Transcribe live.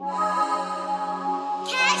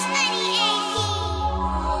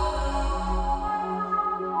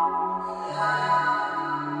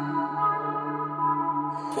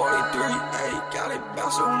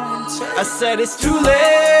I said it's too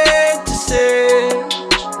late to say.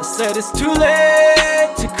 I said it's too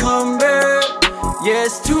late to come back. Yeah,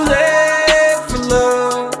 it's too late for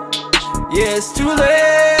love. Yeah, it's too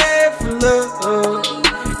late for love.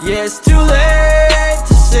 Yeah, it's too late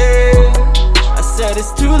to say. I said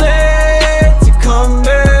it's too late to come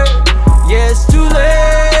back. Yeah, it's too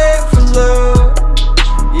late for love.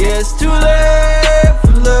 Yeah, it's too late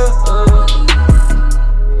for love.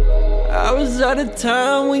 I was out of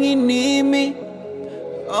town when you need me.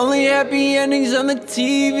 Only happy endings on the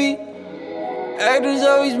TV. Actors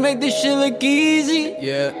always make this shit look easy.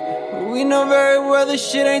 Yeah, we know very well this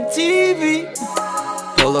shit ain't TV.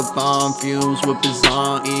 Pull up on fumes, whip is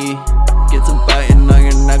on E. Get to biting on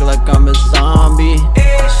your neck like I'm a zombie.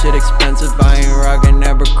 Shit expensive, I ain't rockin'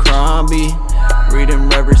 Abercrombie. Reading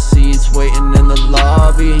red receipts, waiting in the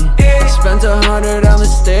lobby. Spent 100 on the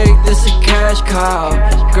steak, this a cash cow.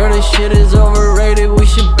 Girl, this shit is overrated, we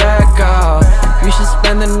should back out. We should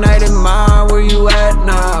spend the night in mine, where you at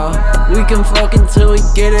now? We can fuck until we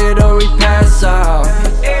get it or we pass out.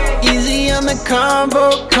 Easy on the combo.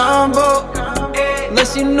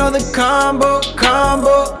 Unless you know the combo.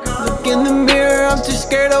 Look in the mirror, I'm too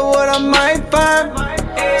scared of what I might find.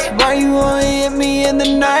 That's why you only hit me in the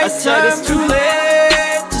night. I said it's too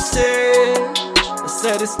late to say. I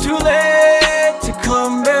said it's too late to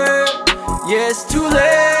come back. Yeah, it's too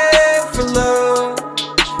late for love.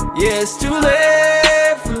 Yeah, it's too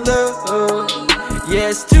late for love. Yeah,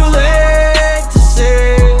 it's too late to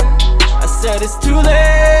say. I said it's too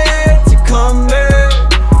late to come back.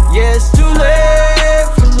 Yeah, it's too late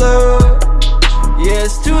for love. Yeah,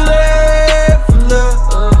 it's too late for love.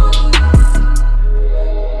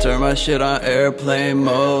 Turn my shit on airplane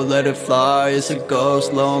mode, let it fly. It's a ghost,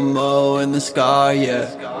 slow-mo in the sky,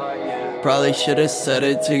 yeah. Probably should've said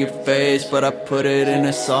it to your face, but I put it in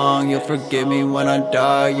a song. You'll forgive me when I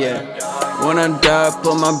die, yeah. When I die,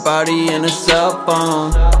 put my body in a cell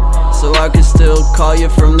phone, so I can still call you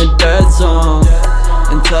from the dead zone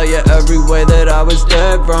and tell you every way that I was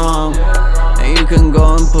dead wrong. And you can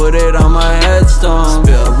go and put it on my headstone.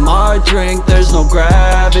 Spill my drink, there's no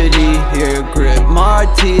gravity here. Grit my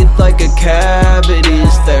teeth like a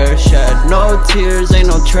cavity's there. Shed no tears, ain't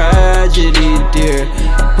no tragedy, dear.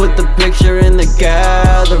 Put the picture in the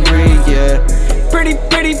gallery, yeah. Pretty,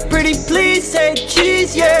 please say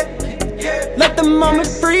cheese, yeah. Let the moment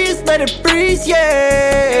freeze, let it freeze,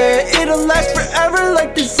 yeah. It'll last forever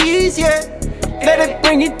like disease, yeah. Let it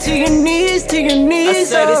bring you to your knees, I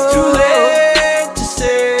said it's too late to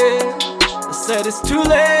say. I said it's too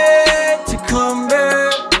late to come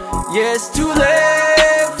back. Yeah, it's too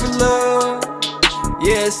late for love.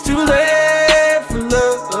 Yeah, it's too late for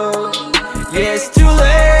love. Yeah, it's too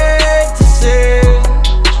late to say.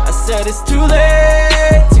 I said it's too late.